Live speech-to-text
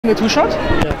A two-shot?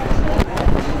 Yeah.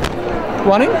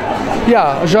 Running?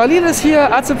 Yeah, Jalil is here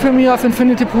at the premiere of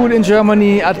Infinity Pool in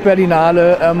Germany at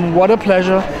Berlinale. What a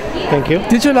pleasure. Thank you.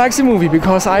 Did you like the movie?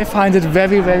 Because I find it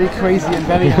very, very crazy and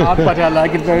very hard, but I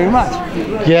like it very much.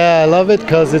 Yeah, I love it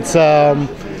because it's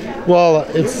well,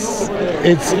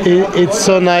 it's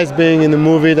so nice being in a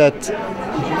movie that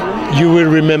you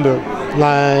will remember.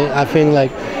 Like I think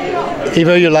like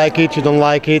either you like it, you don't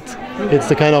like it. It's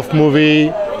the kind of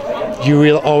movie you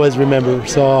will always remember.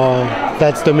 So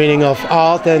that's the meaning of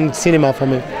art and cinema for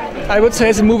me. I would say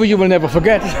it's a movie you will never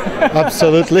forget.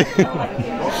 Absolutely.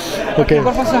 Okay.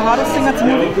 What was the hardest thing at the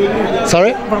movie?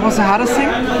 Sorry? What was the hardest thing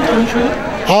to shoot?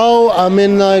 Oh, I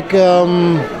mean, like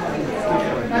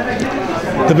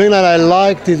the thing that I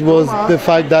liked it was the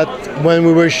fact that when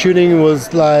we were shooting, it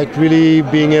was like really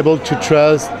being able to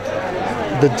trust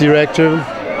the director,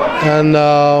 and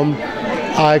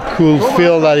I could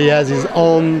feel that he has his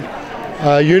own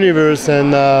universe,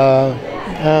 and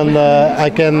I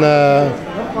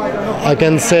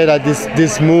can say that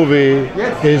this movie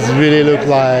is really look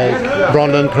like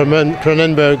Brandon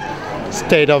Cronenberg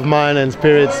state of mind and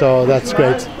spirit. So that's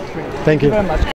great. Thank you. Very much.